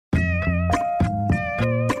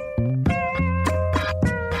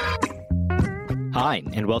Hi,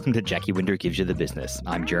 and welcome to Jackie Winder Gives You the Business.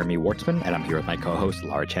 I'm Jeremy Wartzman, and I'm here with my co-host,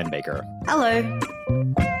 Lara Chan-Baker. Hello.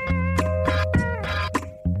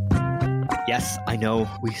 Yes, I know,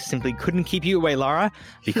 we simply couldn't keep you away, Lara.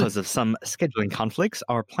 Because of some scheduling conflicts,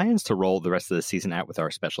 our plans to roll the rest of the season out with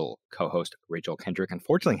our special co-host, Rachel Kendrick,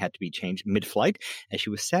 unfortunately had to be changed mid-flight, as she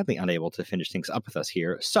was sadly unable to finish things up with us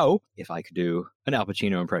here. So, if I could do an Al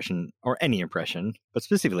Pacino impression, or any impression, but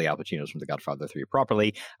specifically Al Pacino's from The Godfather 3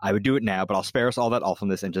 properly, I would do it now, but I'll spare us all that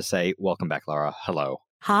awfulness and just say, welcome back, Lara. Hello.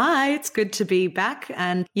 Hi, it's good to be back.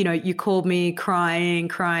 And, you called me crying,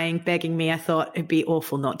 begging me. I thought it'd be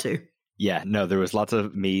awful not to. Yeah, no, there was lots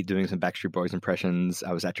of me doing some Backstreet Boys impressions.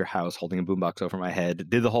 I was at your house holding a boombox over my head,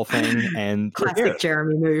 did the whole thing, and classic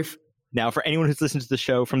Jeremy move. Now, for anyone who's listened to the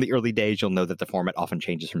show from the early days, you'll know that the format often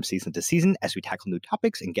changes from season to season as we tackle new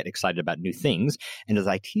topics and get excited about new things. And as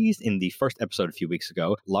I teased in the first episode a few weeks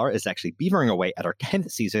ago, Lara is actually beavering away at our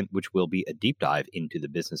 10th season, which will be a deep dive into the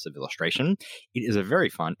business of illustration. It is a very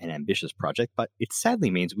fun and ambitious project, but it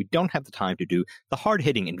sadly means we don't have the time to do the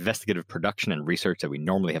hard-hitting investigative production and research that we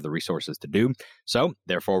normally have the resources to do. So,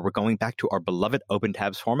 therefore, we're going back to our beloved Open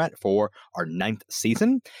Tabs format for our 9th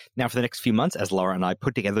season. Now, for the next few months, as Lara and I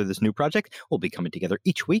put together this new project, we'll be coming together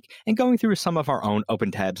each week and going through some of our own open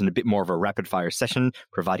tabs in a bit more of a rapid-fire session,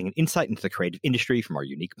 providing an insight into the creative industry from our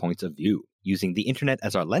unique points of view. Using the internet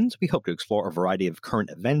as our lens, we hope to explore a variety of current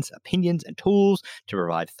events, opinions, and tools to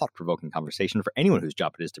provide thought-provoking conversation for anyone whose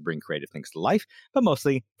job it is to bring creative things to life, but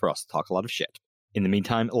mostly for us to talk a lot of shit. In the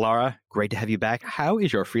meantime, Lara, great to have you back. How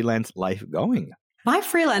is your freelance life going? My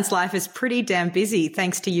freelance life is pretty damn busy,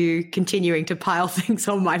 thanks to you continuing to pile things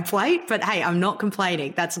on my plate. But hey, I'm not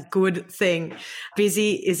complaining. That's a good thing.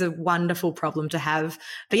 Busy is a wonderful problem to have.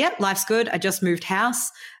 But yeah, life's good. I just moved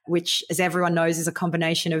house, which, as everyone knows, is a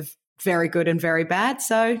combination of very good and very bad.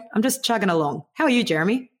 So I'm just chugging along. How are you,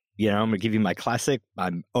 Jeremy? I'm going to give you my classic.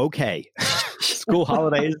 I'm okay. School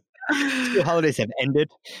holidays. School holidays have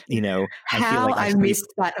ended. I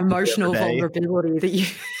missed that emotional vulnerability that you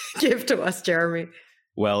give to us, Jeremy.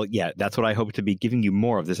 Well, yeah, that's what I hope to be giving you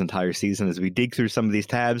more of this entire season as we dig through some of these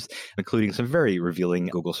tabs, including some very revealing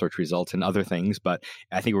Google search results and other things. But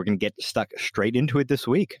I think we're going to get stuck straight into it this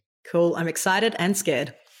week. Cool. I'm excited and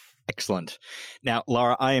scared. Excellent. Now,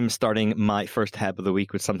 Lara, I am starting my first tab of the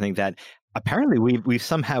week with something that apparently we've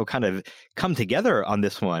somehow kind of come together on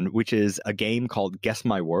this one, which is a game called Guess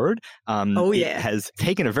My Word. It has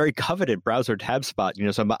taken a very coveted browser tab spot.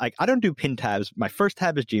 So I don't do pin tabs. My first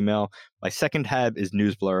tab is Gmail. My second tab is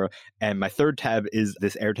NewsBlur. And my third tab is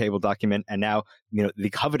this Airtable document. And now, the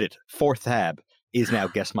coveted fourth tab is now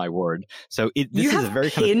Guess My Word. So this is a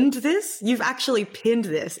very pinned this? You've actually pinned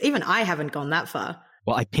this. Even I haven't gone that far.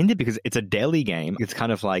 Well, I pinned it because it's a daily game. It's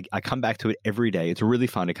kind of like I come back to it every day. It's really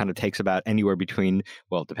fun. It kind of takes about anywhere between,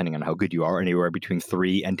 well, depending on how good you are, anywhere between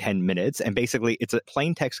 3 and 10 minutes. And basically, it's a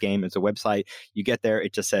plain text game. It's a website. You get there.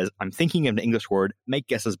 It just says, I'm thinking of an English word. Make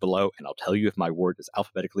guesses below, and I'll tell you if my word is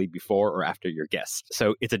alphabetically before or after your guess.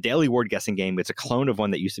 So it's a daily word guessing game. It's a clone of one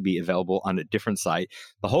that used to be available on a different site.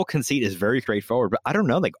 The whole conceit is very straightforward, but I don't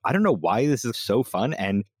know why this is so fun,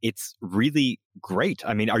 and it's really great.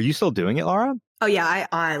 I mean, are you still doing it, Lara? Oh, yeah,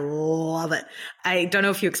 I love it. I don't know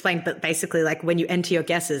if you explained, but basically, when you enter your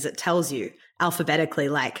guesses, it tells you alphabetically,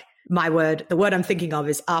 my word, the word I'm thinking of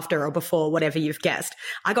is after or before whatever you've guessed.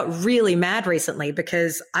 I got really mad recently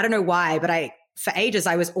because I don't know why, but for ages,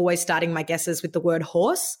 I was always starting my guesses with the word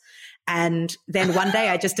horse. And then one day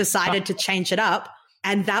I just decided to change it up.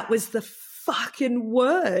 And that was the fucking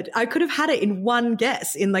word. I could have had it in one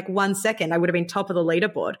guess in 1 second. I would have been top of the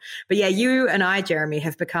leaderboard. But yeah, you and I, Jeremy,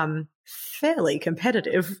 have become fairly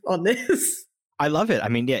competitive on this. I love it. I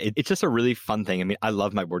mean, yeah, it's just a really fun thing. I mean, I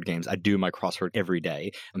love my board games. I do my crossword every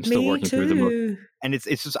day. I'm still working through them. And it's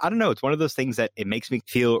just, I don't know, it's one of those things that it makes me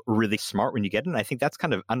feel really smart when you get it. And I think that's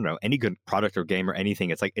kind of, I don't know, any good product or game or anything.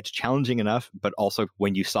 It's it's challenging enough, but also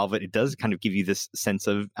when you solve it, it does kind of give you this sense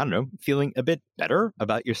of, I don't know, feeling a bit better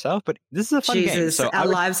about yourself. But this is a fun game. So our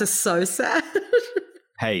lives are so sad.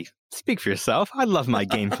 Hey, speak for yourself. I love my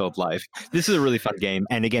game-filled life. This is a really fun game.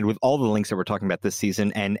 And again, with all the links that we're talking about this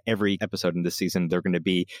season and every episode in this season, they're going to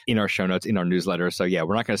be in our show notes, in our newsletter. So yeah,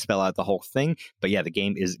 we're not going to spell out the whole thing. But yeah, the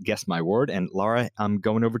game is Guess My Word. And Lara, I'm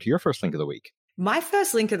going over to your first link of the week. My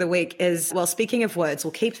first link of the week is, well, speaking of words,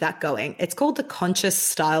 we'll keep that going. It's called the Conscious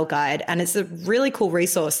Style Guide, and it's a really cool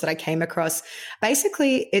resource that I came across.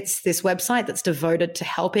 Basically, it's this website that's devoted to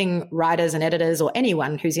helping writers and editors, or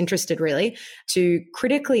anyone who's interested really, to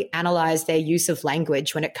critically analyze their use of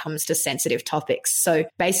language when it comes to sensitive topics. So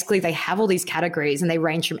basically, they have all these categories, and they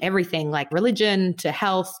range from everything like religion to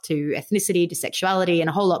health to ethnicity to sexuality and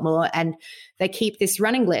a whole lot more. And they keep this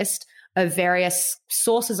running list of various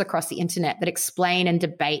sources across the internet that explain and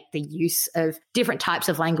debate the use of different types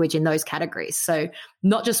of language in those categories. So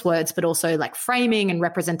not just words, but also like framing and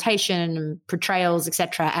representation and portrayals,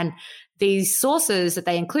 etc. And these sources that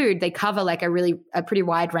they include, they cover like a pretty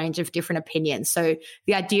wide range of different opinions. So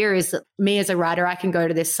the idea is that me as a writer, I can go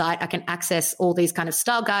to this site, I can access all these kind of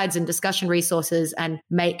style guides and discussion resources and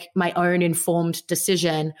make my own informed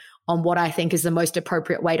decision on what I think is the most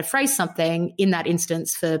appropriate way to phrase something in that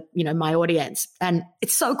instance for, my audience. And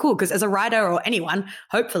it's so cool because as a writer or anyone,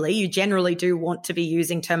 hopefully you generally do want to be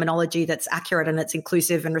using terminology that's accurate and it's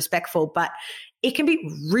inclusive and respectful, but it can be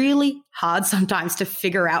really hard sometimes to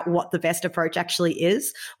figure out what the best approach actually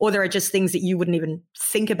is, or there are just things that you wouldn't even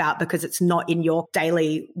think about because it's not in your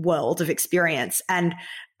daily world of experience. And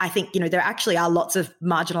I think, there actually are lots of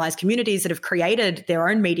marginalized communities that have created their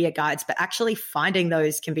own media guides, but actually finding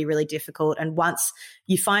those can be really difficult. And once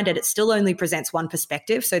you find it, it still only presents one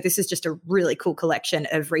perspective. So this is just a really cool collection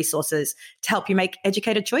of resources to help you make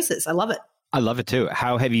educated choices. I love it. I love it too.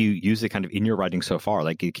 How have you used it kind of in your writing so far?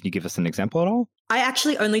 Like, can you give us an example at all? I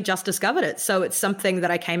actually only just discovered it. So it's something that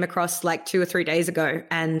I came across like 2 or 3 days ago,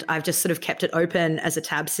 and I've just sort of kept it open as a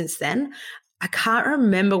tab since then. I can't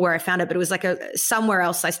remember where I found it, but it was like somewhere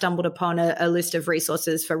else I stumbled upon a list of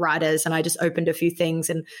resources for writers, and I just opened a few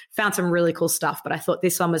things and found some really cool stuff. But I thought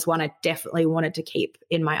this one was one I definitely wanted to keep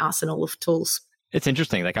in my arsenal of tools. It's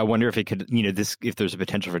interesting. Like, I wonder if it could, if there's a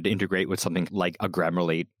potential for it to integrate with something like a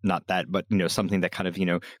Grammarly, not that, but, something that kind of,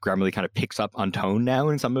 Grammarly kind of picks up on tone now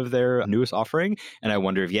in some of their newest offering. And I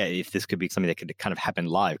wonder if this could be something that could kind of happen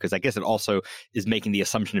live, because I guess it also is making the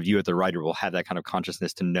assumption of you as the writer will have that kind of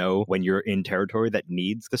consciousness to know when you're in territory that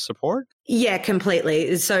needs the support. Yeah,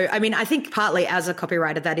 completely. So, I think partly as a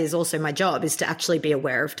copywriter, that is also my job, is to actually be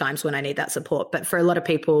aware of times when I need that support. But for a lot of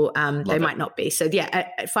people, they might not be. So yeah,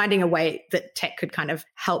 finding a way that tech could kind of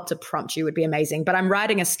help to prompt you would be amazing. But I'm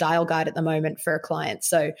writing a style guide at the moment for a client.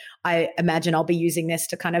 So I imagine I'll be using this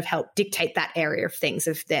to kind of help dictate that area of things,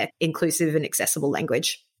 of their inclusive and accessible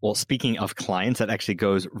language. Well, speaking of clients, that actually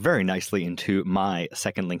goes very nicely into my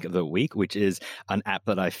second link of the week, which is an app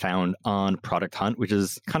that I found on Product Hunt, which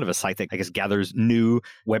is kind of a site that I guess gathers new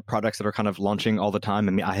web products that are kind of launching all the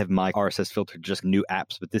time. I have my RSS filter just new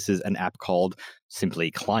apps, but this is an app called simply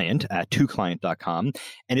Client at toclient.com.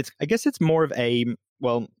 And it's more of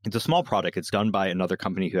it's a small product. It's done by another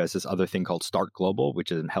company who has this other thing called Start Global,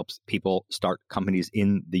 which helps people start companies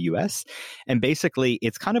in the US. And basically,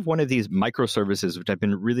 it's kind of one of these microservices, which I've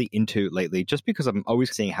been really into lately, just because I'm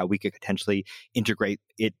always seeing how we could potentially integrate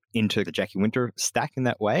it into the Jackie Winter stack in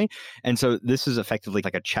that way. And so this is effectively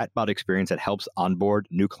like a chatbot experience that helps onboard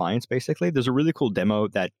new clients, basically. There's a really cool demo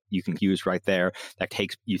that you can use right there that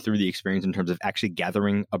takes you through the experience in terms of actually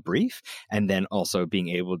gathering a brief and then also being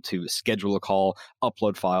able to schedule a call,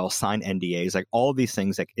 upload files, sign NDAs, like all these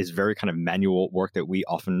things that is very kind of manual work that we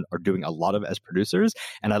often are doing a lot of as producers.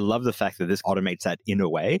 And I love the fact that this automates that in a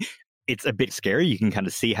way. It's a bit scary. You can kind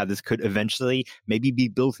of see how this could eventually maybe be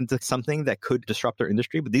built into something that could disrupt our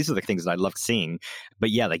industry. But these are the things that I love seeing. But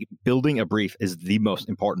yeah, like building a brief is the most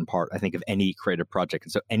important part, I think, of any creative project.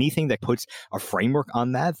 And so anything that puts a framework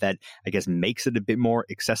on that I guess makes it a bit more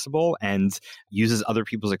accessible and uses other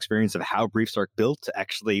people's experience of how briefs are built to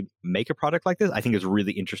actually make a product like this, I think is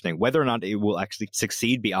really interesting. Whether or not it will actually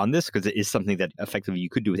succeed beyond this, because it is something that effectively you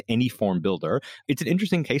could do with any form builder. It's an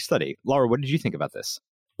interesting case study. Laura, what did you think about this?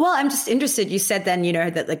 Well, I'm just interested. You said then,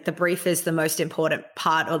 that like the brief is the most important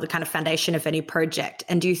part or the kind of foundation of any project.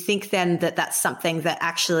 And do you think then that that's something that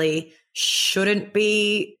actually shouldn't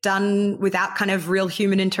be done without kind of real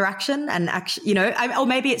human interaction? And actually, or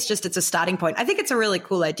maybe it's a starting point. I think it's a really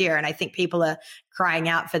cool idea. And I think people are crying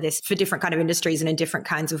out for this for different kind of industries and in different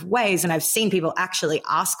kinds of ways. And I've seen people actually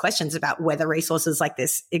ask questions about whether resources like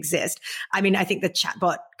this exist. I think the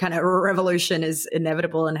chatbot kind of revolution is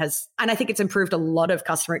inevitable and I think it's improved a lot of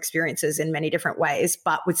customer experiences in many different ways,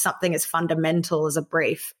 but with something as fundamental as a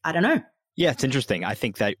brief, I don't know. Yeah, it's interesting. I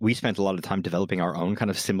think that we spent a lot of time developing our own kind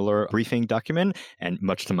of similar briefing document, and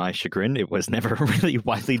much to my chagrin, it was never really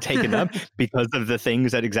widely taken up because of the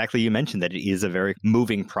things that exactly you mentioned, that it is a very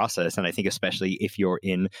moving process. And I think especially if you're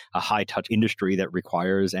in a high-touch industry that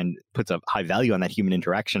requires and puts a high value on that human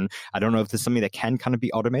interaction, I don't know if this is something that can kind of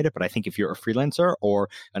be automated, but I think if you're a freelancer or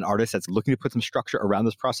an artist that's looking to put some structure around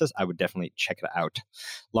this process, I would definitely check it out.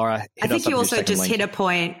 Laura, I think you also just hit a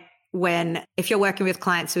point when if you're working with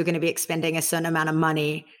clients who are going to be expending a certain amount of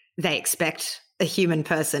money, they expect a human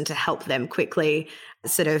person to help them quickly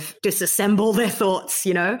sort of disassemble their thoughts,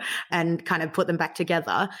 and kind of put them back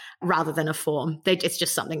together rather than a form. It's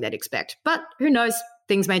just something they'd expect. But who knows?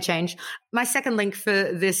 things may change. My second link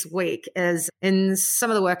for this week is in some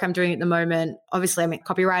of the work I'm doing at the moment. Obviously, I'm a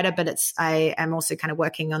copywriter, but I am also kind of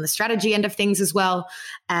working on the strategy end of things as well.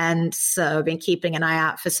 And so I've been keeping an eye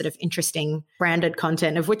out for sort of interesting branded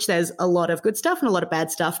content, of which there's a lot of good stuff and a lot of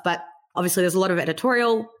bad stuff. But obviously, there's a lot of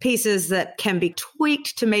editorial pieces that can be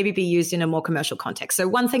tweaked to maybe be used in a more commercial context. So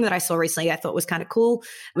one thing that I saw recently I thought was kind of cool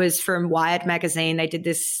was from Wired magazine.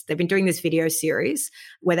 They've been doing this video series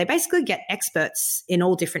where they basically get experts in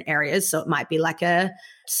all different areas. So it might be like a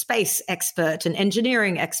space expert, an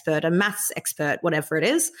engineering expert, a maths expert, whatever it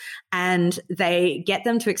is. And they get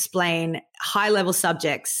them to explain high-level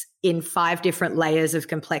subjects in 5 different layers of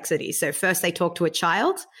complexity. So first they talk to a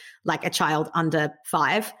child, like a child under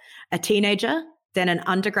 5, a teenager, then an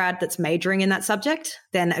undergrad that's majoring in that subject,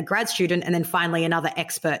 then a grad student, and then finally another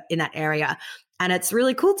expert in that area. And it's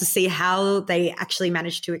really cool to see how they actually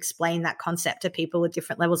manage to explain that concept to people with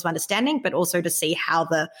different levels of understanding, but also to see how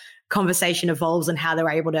the conversation evolves and how they're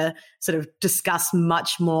able to sort of discuss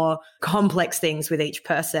much more complex things with each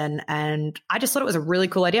person. And I just thought it was a really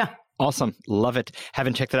cool idea. Awesome. Love it.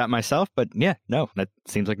 Haven't checked it out myself, but yeah, no, that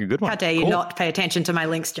seems like a good one. How dare you not pay attention to my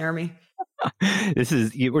links, Jeremy?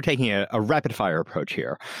 We're taking a rapid fire approach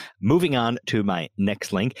here. Moving on to my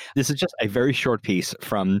next link. This is just a very short piece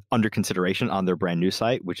from Under Consideration on their brand new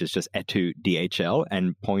site, which is just Etu DHL,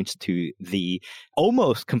 and points to the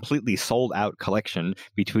almost completely sold out collection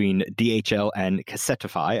between DHL and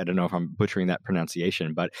Cassetify. I don't know if I'm butchering that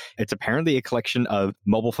pronunciation, but it's apparently a collection of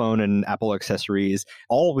mobile phone and Apple accessories,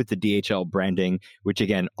 all with the DHL branding, which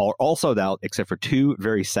again are all sold out except for 2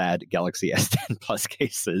 very sad Galaxy S10 Plus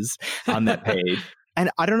cases on that page. And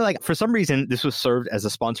I don't know, like for some reason, this was served as a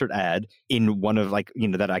sponsored ad in one of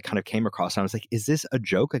that I kind of came across. And I was like, is this a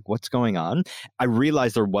joke? Like, what's going on? I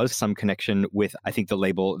realized there was some connection with, I think, the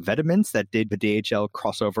label Vitamins that did the DHL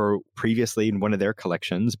crossover previously in one of their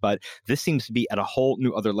collections. But this seems to be at a whole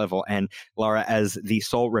new other level. And Lara, as the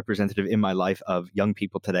sole representative in my life of young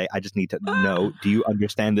people today, I just need to know, do you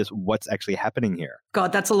understand this? What's actually happening here?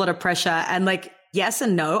 God, that's a lot of pressure. And yes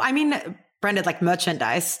and no. I mean, branded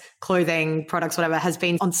merchandise, clothing, products, whatever, has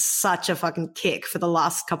been on such a fucking kick for the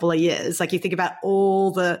last couple of years. You think about all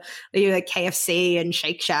the KFC and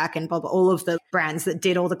Shake Shack and all of the brands that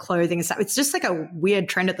did all the clothing and stuff. It's just a weird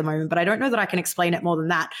trend at the moment, but I don't know that I can explain it more than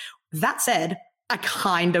that. That said, I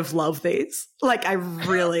kind of love these. I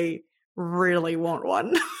really, really want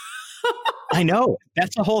one. I know.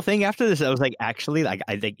 That's the whole thing after this. I was actually,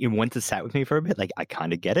 I think it went to sat with me for a bit. I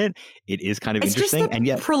kind of get it. It is kind of interesting.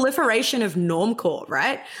 Just the proliferation of normcore,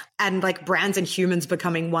 right? And brands and humans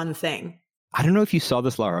becoming one thing. I don't know if you saw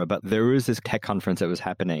this, Lara, but there was this tech conference that was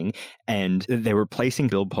happening and they were placing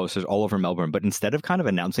build posters all over Melbourne. But instead of kind of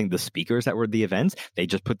announcing the speakers that were at the events, they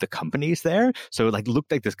just put the companies there. So it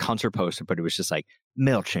looked like this concert poster, but it was just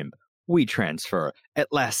MailChimp, WeTransfer,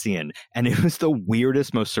 Atlassian. And it was the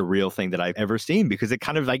weirdest, most surreal thing that I've ever seen because it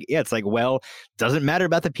kind of doesn't matter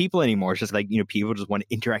about the people anymore. It's just people just want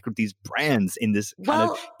to interact with these brands in this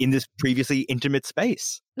in this previously intimate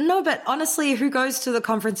space. No, but honestly, who goes to the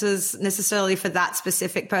conferences necessarily for that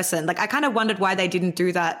specific person? I kind of wondered why they didn't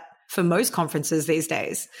do that for most conferences these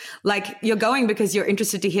days. You're going because you're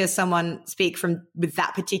interested to hear someone speak with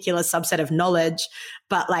that particular subset of knowledge,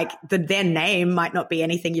 but their name might not be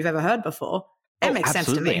anything you've ever heard before. It makes sense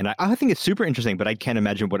to me. And I think it's super interesting, but I can't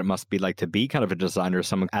imagine what it must be like to be kind of a designer or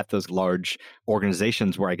someone at those large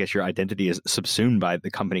organizations where I guess your identity is subsumed by the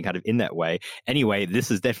company kind of in that way. Anyway, this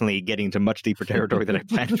is definitely getting to much deeper territory than I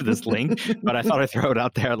planned for this link, but I thought I'd throw it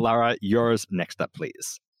out there. Lara, yours next up,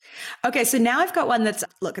 please. Okay, so now I've got one that's,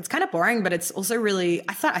 it's kind of boring, but it's also really,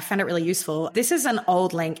 I found it really useful. This is an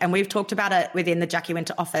old link and we've talked about it within the Jackie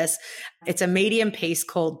Winter office. It's a Medium piece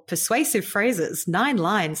called Persuasive Phrases, 9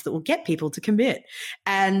 lines that will get people to commit.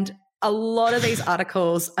 And a lot of these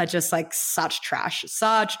articles are just such trash,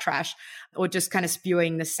 or just kind of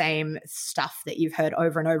spewing the same stuff that you've heard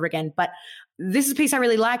over and over again. But this is a piece I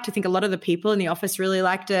really liked. I think a lot of the people in the office really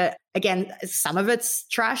liked it. Again, some of it's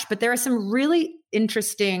trash, but there are some really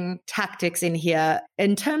interesting tactics in here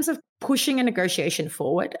in terms of pushing a negotiation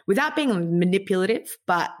forward without being manipulative,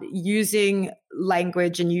 but using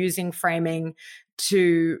language and using framing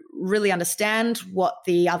to really understand what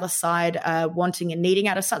the other side are wanting and needing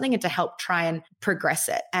out of something and to help try and progress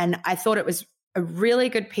it. And I thought it was a really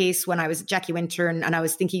good piece when I was at Jackie Winter and I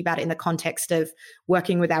was thinking about it in the context of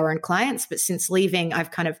working with our own clients. But since leaving,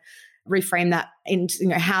 I've kind of reframed that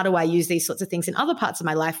into, how do I use these sorts of things in other parts of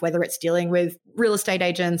my life, whether it's dealing with real estate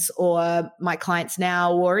agents or my clients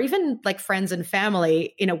now, or even friends and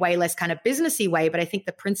family in a way less kind of businessy way. But I think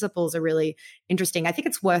the principles are really interesting. I think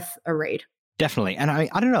it's worth a read. Definitely. And I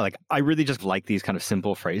don't know, like I really just like these kind of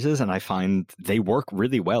simple phrases and I find they work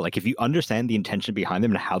really well. Like if you understand the intention behind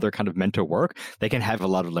them and how they're kind of meant to work, they can have a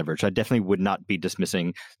lot of leverage. I definitely would not be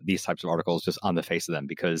dismissing these types of articles just on the face of them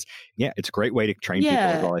because it's a great way to train people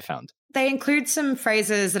as well, I found. They include some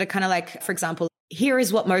phrases that are kind of like, for example, here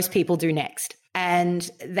is what most people do next. And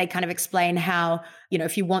they kind of explain how,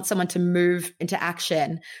 if you want someone to move into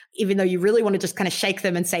action, even though you really want to just kind of shake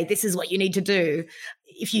them and say, this is what you need to do,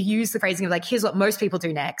 if you use the phrasing of like, here's what most people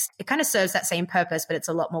do next, it kind of serves that same purpose, but it's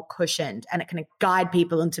a lot more cushioned and it can guide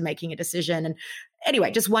people into making a decision. And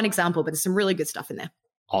anyway, just one example, but there's some really good stuff in there.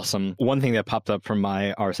 Awesome. One thing that popped up from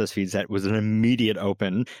my RSS feeds that was an immediate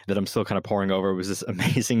open that I'm still kind of poring over was this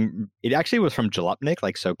amazing, it actually was from Jalopnik,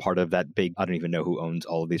 like so part of that big, I don't even know who owns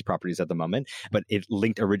all of these properties at the moment, but it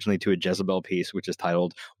linked originally to a Jezebel piece, which is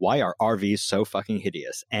titled, Why Are RVs So Fucking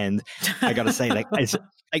Hideous? And I got to say, like,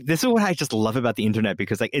 this is what I just love about the internet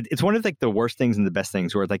because like it's one of like the worst things and the best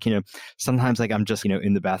things where like, sometimes like I'm just,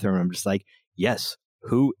 in the bathroom and I'm just like, yes,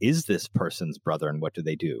 who is this person's brother and what do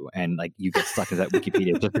they do? And like you get stuck in that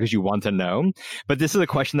Wikipedia just because you want to know. But this is a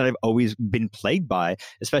question that I've always been plagued by,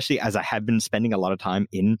 especially as I have been spending a lot of time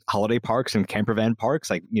in holiday parks and camper van parks,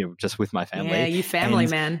 like, just with my family. Yeah, you family,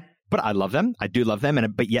 man. But I love them. I do love them.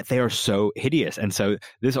 But yet they are so hideous. And so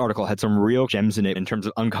this article had some real gems in it in terms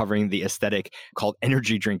of uncovering the aesthetic called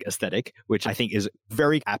energy drink aesthetic, which I think is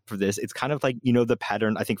very apt for this. It's kind of like, the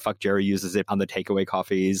pattern. I think Fuck Jerry uses it on the takeaway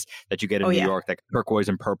coffees that you get in New York, that turquoise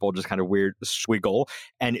and purple, just kind of weird swiggle.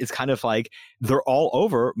 And it's kind of like they're all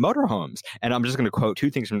over motorhomes. And I'm just going to quote two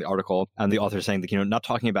things from the article. And the author saying that, not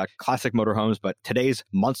talking about classic motorhomes, but today's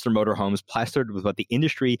monster motorhomes plastered with what the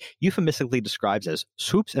industry euphemistically describes as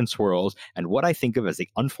swoops and swirls, and what I think of as the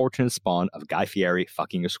unfortunate spawn of Guy Fieri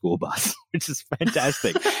fucking a school bus, which is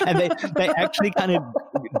fantastic. And they actually kind of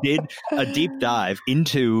did a deep dive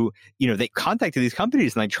into, they contacted these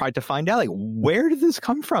companies and they tried to find out like, where did this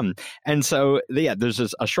come from? And so there's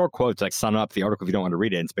just a short quote to like sum up the article if you don't want to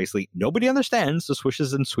read it. It's basically, nobody understands the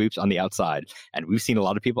swishes and sweeps on the outside. And we've seen a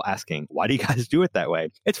lot of people asking, why do you guys do it that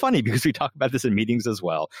way? It's funny because we talk about this in meetings as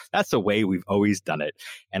well. That's the way we've always done it.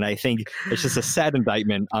 And I think it's just a sad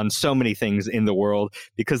indictment on so many things in the world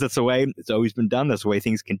because that's the way it's always been done. That's the way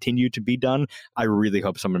things continue to be done. I really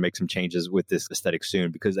hope someone makes some changes with this aesthetic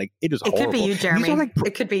soon because like it is horrible. It could be you, Jeremy.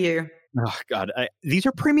 It could be you. Oh, God. These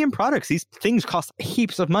are premium products. These things cost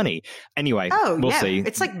heaps of money. Anyway, we'll see.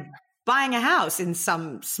 It's like buying a house in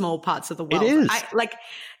some small parts of the world. It is.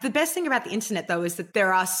 The best thing about the internet, though, is that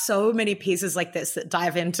there are so many pieces like this that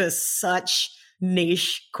dive into such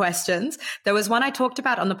niche questions. There was one I talked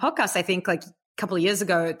about on the podcast, I think, like couple of years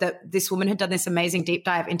ago, that this woman had done this amazing deep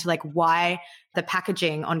dive into like why the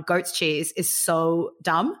packaging on goat's cheese is so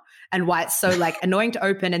dumb and why it's so like annoying to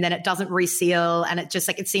open and then it doesn't reseal and it just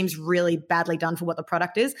like it seems really badly done for what the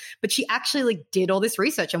product is. But she actually like did all this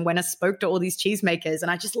research and went and spoke to all these cheesemakers, and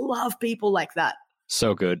I just love people like that.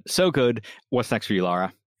 So good. So good. What's next for you,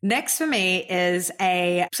 Lara? Next for me is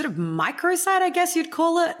a sort of microsite, I guess you'd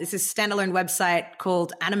call it. This is a standalone website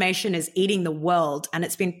called Animation is Eating the World. And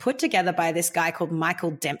it's been put together by this guy called Michael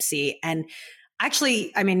Dempsey. And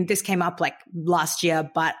actually, I mean, this came up like last year,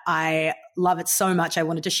 but I love it so much. I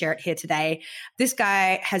wanted to share it here today. This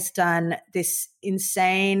guy has done this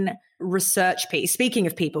insane research piece. Speaking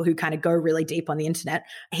of people who kind of go really deep on the internet,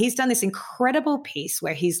 he's done this incredible piece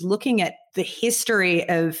where he's looking at the history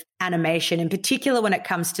of animation, in particular when it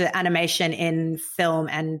comes to animation in film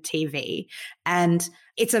and TV. And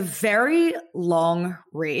it's a very long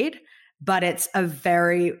read, but it's a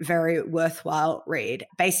very, very worthwhile read.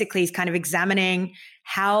 Basically, he's kind of examining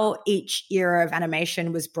how each era of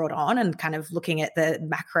animation was brought on and kind of looking at the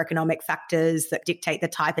macroeconomic factors that dictate the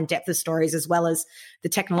type and depth of stories, as well as the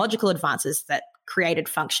technological advances that created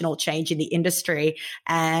functional change in the industry,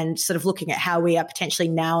 and sort of looking at how we are potentially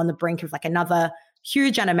now on the brink of like another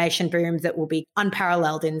huge animation boom that will be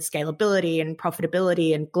unparalleled in scalability and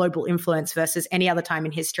profitability and global influence versus any other time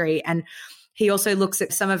in history. And he also looks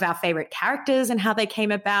at some of our favorite characters and how they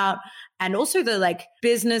came about, and also the like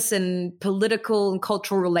business and political and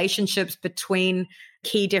cultural relationships between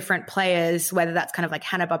key different players, whether that's kind of like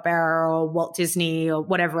Hanna-Barbera or Walt Disney or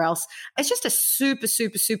whatever else. It's just a super,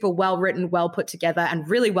 super, super well-written, well put together and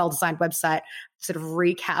really well-designed website, sort of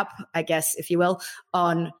recap, I guess, if you will,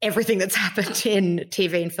 on everything that's happened in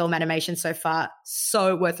TV and film animation so far.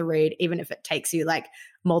 So worth a read, even if it takes you like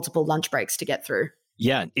multiple lunch breaks to get through.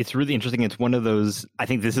 Yeah, it's really interesting. It's one of those, I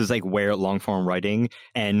think this is like where long form writing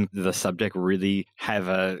and the subject really have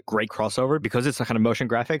a great crossover because it's a kind of motion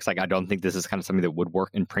graphics. Like, I don't think this is kind of something that would work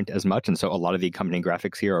in print as much. And so a lot of the accompanying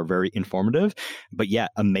graphics here are very informative. But yeah,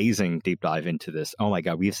 amazing deep dive into this. Oh my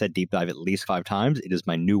God, we've said deep dive at least 5 times. It is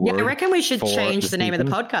my new word. I reckon we should change the name of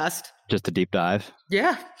the podcast. Just a deep dive.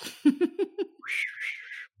 Yeah.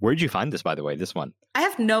 Where did you find this, by the way, this one? I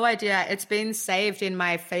have no idea. It's been saved in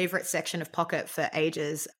my favorite section of Pocket for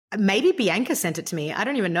ages. Maybe Bianca sent it to me. I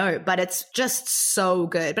don't even know, but it's just so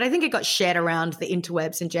good. But I think it got shared around the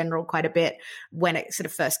interwebs in general quite a bit when it sort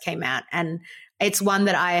of first came out. And it's one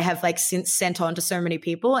that I have like since sent on to so many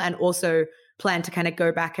people and also plan to kind of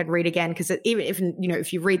go back and read again because even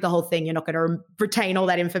if you read the whole thing, you're not going to retain all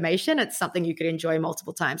that information. It's something you could enjoy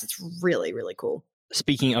multiple times. It's really, really cool.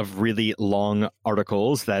 Speaking of really long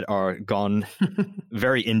articles that are gone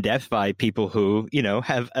very in-depth by people who,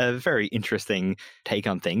 have a very interesting take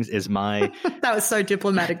on things is my... That was so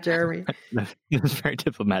diplomatic, Jeremy. It was very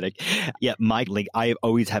diplomatic. Yeah, my link, I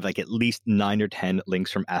always have like at least 9 or 10 links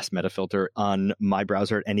from Ask Metafilter on my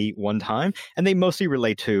browser at any one time. And they mostly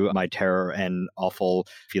relate to my terror and awful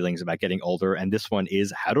feelings about getting older. And this one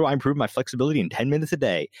is, how do I improve my flexibility in 10 minutes a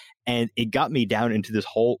day? And it got me down into this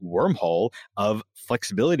whole wormhole of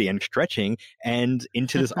flexibility and stretching and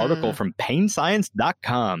into this article from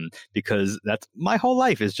painscience.com, because that's my whole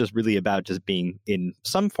life is just really about just being in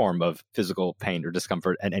some form of physical pain or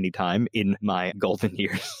discomfort at any time in my golden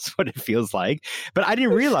years, is what it feels like. But I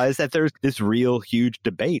didn't realize that there's this real huge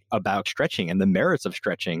debate about stretching and the merits of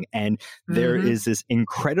stretching. And there is this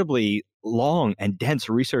incredibly long and dense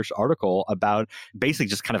research article about basically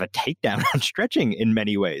just kind of a takedown on stretching in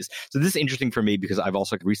many ways. So this is interesting for me because I've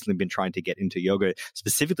also recently been trying to get into yoga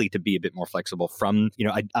specifically to be a bit more flexible from,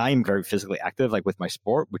 I am very physically active, like with my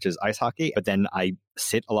sport, which is ice hockey, but then I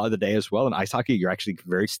sit a lot of the day as well. In ice hockey, you're actually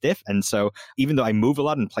very stiff. And so even though I move a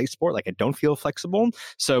lot and play sport, like I don't feel flexible.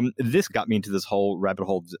 So this got me into this whole rabbit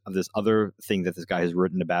hole of this other thing that this guy has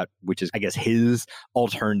written about, which is, I guess, his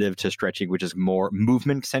alternative to stretching, which is more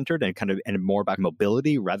movement centered and more about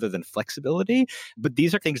mobility rather than flexibility. But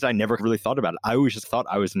these are things that I never really thought about. I always just thought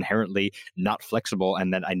I was inherently not flexible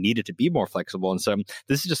and that I needed to be more flexible. And so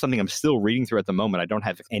this is just something I'm still reading through at the moment. I don't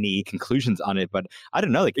have any conclusions on it, but I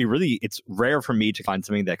don't know, like it's rare for me to find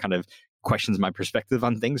something that kind of questions my perspective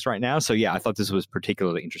on things right now. So yeah, I thought this was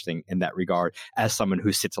particularly interesting in that regard as someone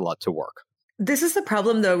who sits a lot to work. This is the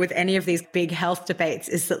problem, though, with any of these big health debates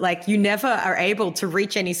is that, like, you never are able to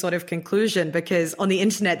reach any sort of conclusion because on the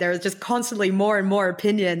internet, there is just constantly more and more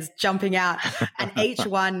opinions jumping out and each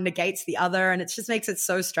one negates the other. And it just makes it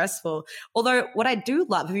so stressful. Although what I do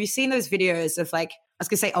love, have you seen those videos of like, I was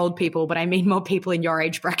going to say old people, but I mean more people in your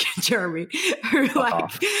age bracket, Jeremy,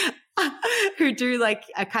 who do like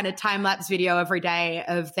a kind of time-lapse video every day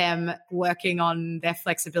of them working on their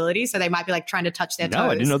flexibility. So they might be like trying to touch their toes. No,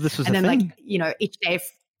 I didn't know this was and a then thing. like, each day,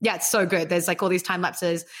 yeah, it's so good. There's like all these time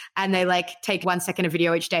lapses and they like take 1 second of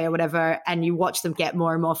video each day or whatever. And you watch them get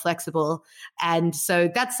more and more flexible. And so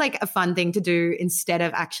that's like a fun thing to do instead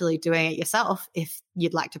of actually doing it yourself if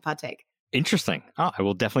you'd like to partake. Interesting. Oh, I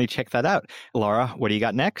will definitely check that out. Laura, what do you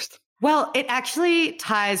got next? Well, it actually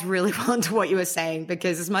ties really well into what you were saying,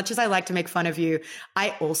 because as much as I like to make fun of you,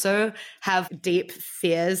 I also have deep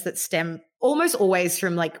fears that stem almost always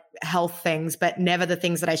from like health things, but never the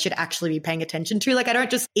things that I should actually be paying attention to. Like I don't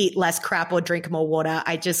just eat less crap or drink more water.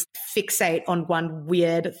 I just fixate on one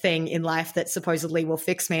weird thing in life that supposedly will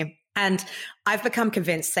fix me. And I've become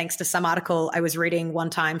convinced, thanks to some article I was reading one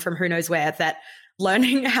time from who knows where, that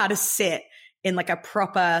learning how to sit in like a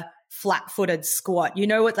proper flat-footed squat,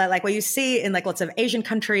 what like where you see in like lots of Asian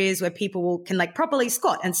countries where people can like properly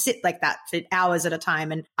squat and sit like that for hours at a time.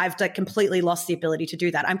 And I've like completely lost the ability to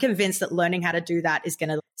do that. I'm convinced that learning how to do that is going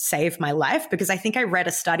to save my life, because I think I read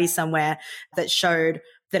a study somewhere that showed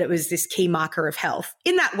that it was this key marker of health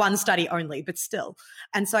in that one study only, but still.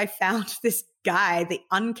 And so I found this guy, the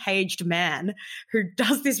Uncaged Man, who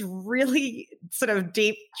does this really sort of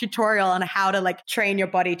deep tutorial on how to like train your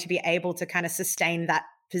body to be able to kind of sustain that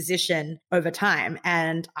position over time.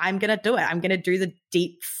 And I'm going to do it. I'm going to do the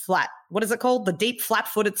deep flat. What is it called? The deep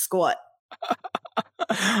flat-footed squat.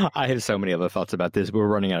 I have so many other thoughts about this. We're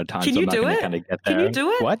running out of time. Can you do it? Kind of get there. Can you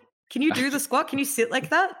do it? What? Can you do the squat? Can you sit like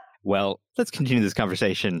that? Well, let's continue this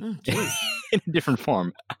conversation in a different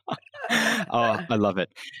form. Oh, I love it.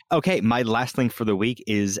 Okay, my last link for the week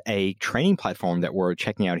is a training platform that we're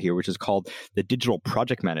checking out here, which is called the Digital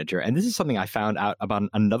Project Manager. And this is something I found out about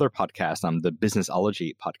another podcast, the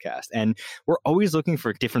Businessology podcast. And we're always looking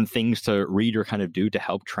for different things to read or kind of do to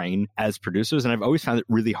help train as producers. And I've always found it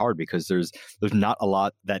really hard because there's not a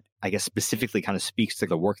lot that I guess, specifically kind of speaks to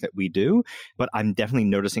the work that we do. But I'm definitely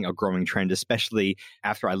noticing a growing trend, especially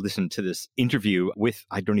after I listened to this interview with,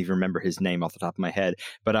 I don't even remember his name off the top of my head.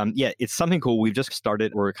 But yeah, it's something cool. We've just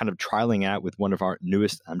started, we're kind of trialing out with one of our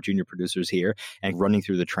newest junior producers here and running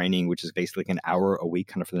through the training, which is basically an hour a week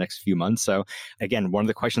kind of for the next few months. So again, one of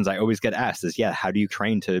the questions I always get asked is, yeah, how do you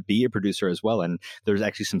train to be a producer as well? And there's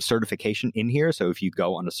actually some certification in here. So if you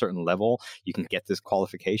go on a certain level, you can get this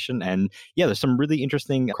qualification. And yeah, there's some really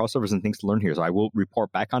interesting crossovers and things to learn here. So I will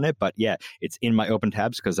report back on it. But yeah, it's in my open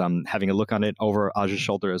tabs because I'm having a look on it over Aja's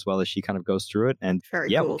shoulder as well as she kind of goes through it. And Very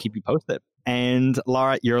yeah, cool. We'll keep you posted. And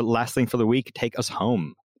Lara, your last thing for the week, take us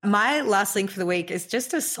home. My last thing for the week is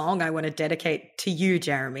just a song I want to dedicate to you,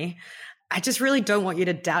 Jeremy. I just really don't want you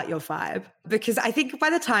to doubt your vibe, because I think by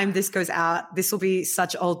the time this goes out, this will be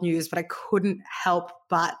such old news, but I couldn't help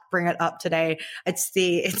but bring it up today.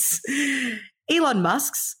 It's Elon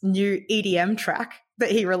Musk's new EDM track that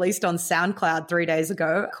he released on SoundCloud 3 days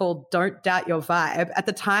ago called Don't Doubt Your Vibe. At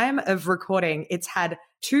the time of recording, it's had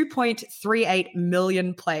 2.38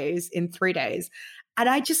 million plays in 3 days. And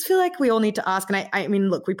I just feel like we all need to ask, and I mean,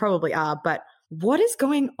 look, we probably are, but what is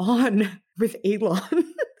going on with Elon?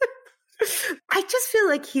 I just feel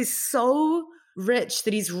like he's so rich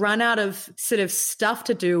that he's run out of sort of stuff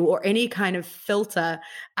to do or any kind of filter.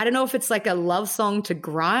 I don't know if it's like a love song to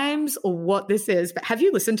Grimes or what this is, but have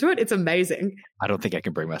you listened to it? It's amazing. I don't think I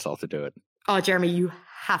can bring myself to do it. Oh, Jeremy, you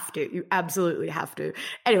have to. You absolutely have to.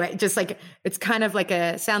 Anyway, just like, it's kind of like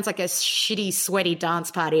sounds like a shitty, sweaty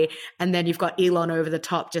dance party. And then you've got Elon over the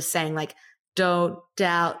top just saying like, don't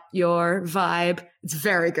doubt your vibe. It's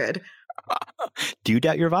very good. Do you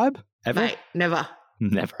doubt your vibe? Ever? Mate, never.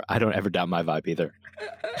 Never. I don't ever doubt my vibe either.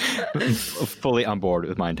 I'm fully on board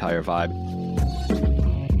with my entire vibe.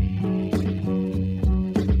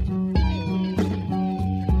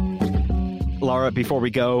 Lara, before we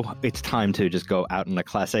go, it's time to just go out on a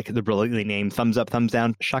classic, the brilliantly named Thumbs Up, Thumbs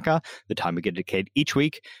Down Shaka, the time we get dedicated each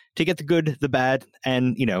week to get the good, the bad,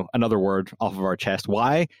 and, another word off of our chest.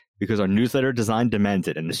 Why? Because our newsletter design demands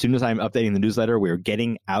it. And as soon as I'm updating the newsletter, we're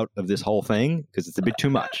getting out of this whole thing because it's a bit too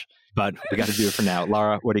much. But we got to do it for now.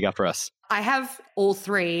 Lara, what do you got for us? I have all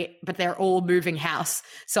three, but they're all moving house.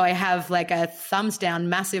 So I have like a thumbs down,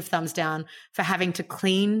 massive thumbs down for having to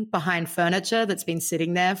clean behind furniture that's been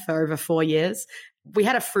sitting there for over 4 years. We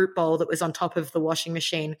had a fruit bowl that was on top of the washing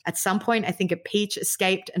machine. At some point, I think a peach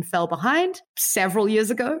escaped and fell behind several years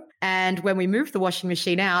ago. And when we moved the washing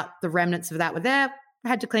machine out, the remnants of that were there. I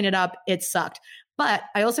had to clean it up. It sucked. But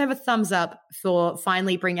I also have a thumbs up for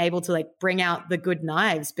finally being able to bring out the good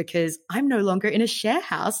knives, because I'm no longer in a share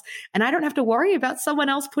house and I don't have to worry about someone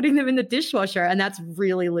else putting them in the dishwasher. And that's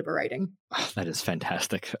really liberating. Oh, that is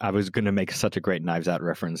fantastic. I was going to make such a great Knives Out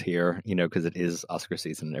reference here, because it is Oscar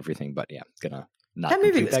season and everything. But yeah, it's going to not. That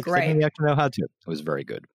movie was great. You have to know how to. It was very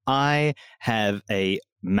good. I have a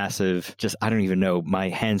massive, I don't even know, my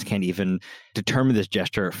hands can't even determine this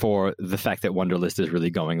gesture for the fact that Wunderlist is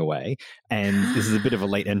really going away. And this is a bit of a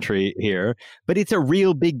late entry here, but it's a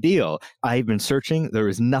real big deal. I've been searching. There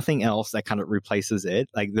is nothing else that kind of replaces it.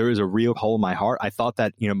 Like, there is a real hole in my heart. I thought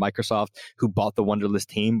that, Microsoft, who bought the Wunderlist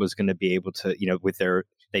team, was going to be able to, with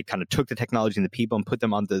they kind of took the technology and the people and put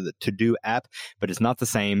them on the To-Do app, but it's not the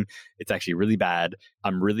same. It's actually really bad.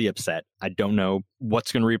 I'm really upset. I don't know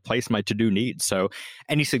what's going to replace my To-Do needs. So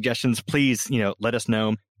any suggestions, please, let us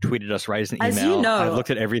know. Tweet at us, write us an email. As you know, I've looked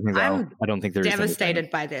at everything, though. I don't think there is devastated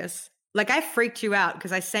by this. I freaked you out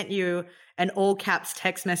because I sent you an all caps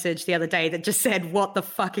text message the other day that just said, "What the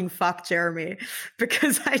fucking fuck, Jeremy?"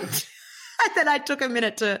 Because then I took a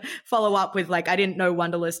minute to follow up with I didn't know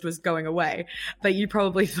Wunderlist was going away, but you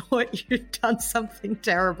probably thought you'd done something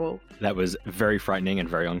terrible. That was very frightening and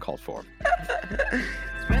very uncalled for.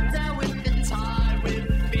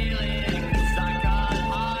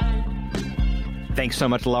 Thanks so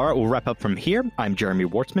much, Lara. We'll wrap up from here. I'm Jeremy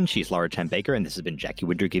Wartzman. She's Lara Ten-Baker, and this has been Jackie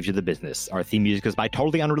Winter Gives You the Business. Our theme music is by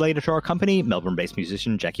totally unrelated to our company, Melbourne-based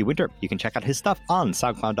musician Jackie Winter. You can check out his stuff on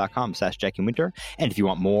soundcloud.com/Jackie Winter. And if you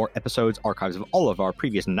want more episodes, archives of all of our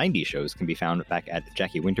previous 90 shows can be found back at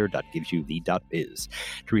jackiewinter.givesyouthe.biz.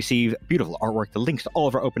 To receive beautiful artwork, the links to all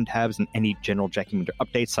of our open tabs, and any general Jackie Winter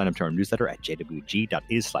updates, sign up to our newsletter at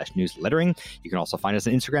jwg.is/newslettering. You can also find us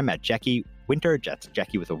on Instagram at Jackie Winter. That's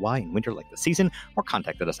Jackie with a Y and Winter like the season, or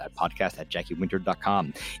contacted us at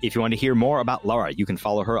podcast@jackiewinter.com. If you want to hear more about Laura, you can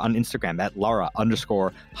follow her on Instagram at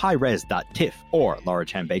Laura_highres.tiff or Laura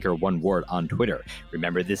Chan Baker, one word, on Twitter.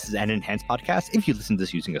 Remember, this is an enhanced podcast. If you listen to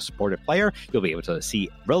this using a supported player, you'll be able to see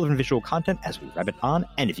relevant visual content as we wrap it on.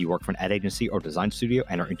 And if you work for an ad agency or design studio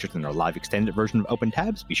and are interested in our live extended version of Open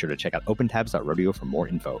Tabs, be sure to check out opentabs.rodeo for more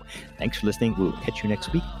info. Thanks for listening. We'll catch you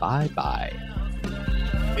next week. Bye-bye.